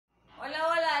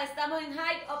estamos en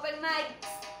Hive Open Mic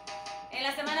en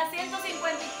la semana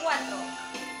 154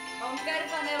 con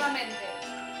Kerfa nuevamente.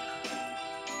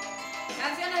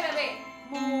 Canciones bebé.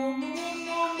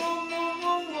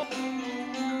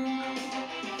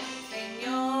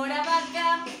 Señora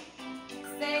vaca,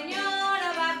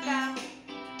 señora vaca,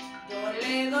 yo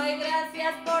le doy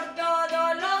gracias por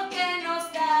todo lo que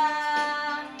nos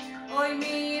da. Hoy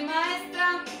mi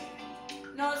maestra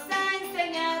nos ha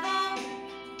enseñado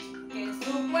que en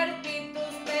su cuerpito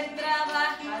usted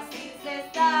trabaja sin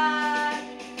cesar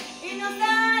y nos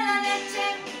da la leche,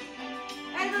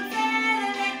 el dulce de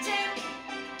leche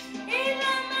y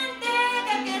la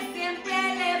manteca que siempre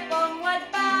le pongo al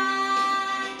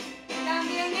pan.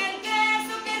 También el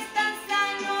queso que es tan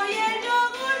sano y el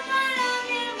yogur para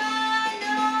mi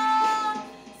hermano.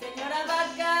 Señora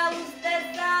vaca, usted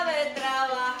sabe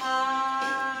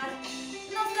trabajar.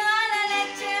 Nos da la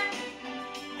leche,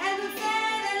 el dulce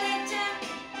de leche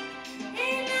y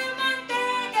la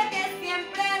manteca que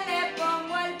siempre le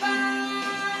pongo al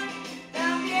pan.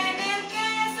 También el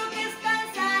queso que es tan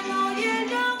sano y el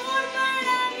yogur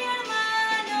para mi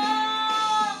hermano.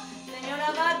 Señora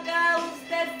vaca,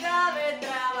 usted sabe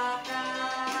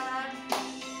trabajar.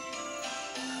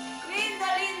 Lindo,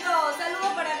 lindo.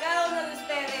 Saludos para cada uno de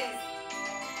ustedes.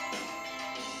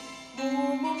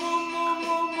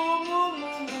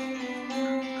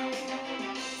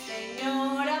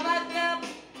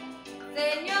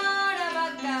 Señora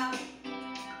vaca,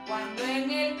 cuando en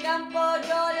el campo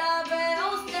yo la veo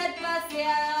a usted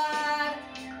pasear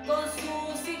con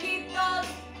sus hijitos,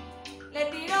 le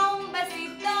tiro un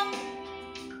besito,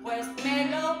 pues me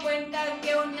lo cuentan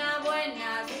que una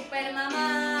buena super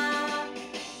mamá.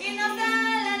 Y nos da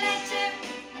la leche,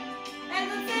 el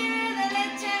dulce de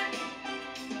leche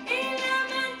y la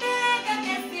manteca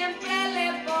que siempre le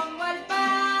pongo al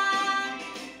pan.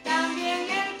 También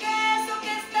el queso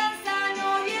que es tan sano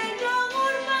y el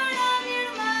yogur para mi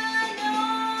hermano.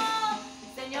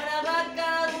 Señora vaca,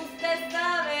 usted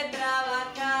sabe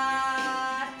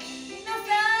trabajar. Y nos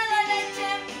da la leche,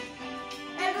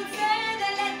 el dulce de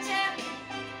leche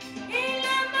y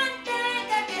la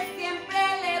manteca que siempre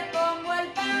le pongo al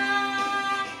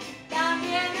pan.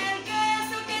 También el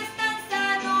queso que es tan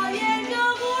sano y el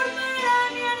yogur para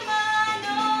mi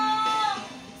hermano.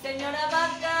 Señora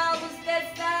vaca, usted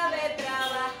sabe trabajar.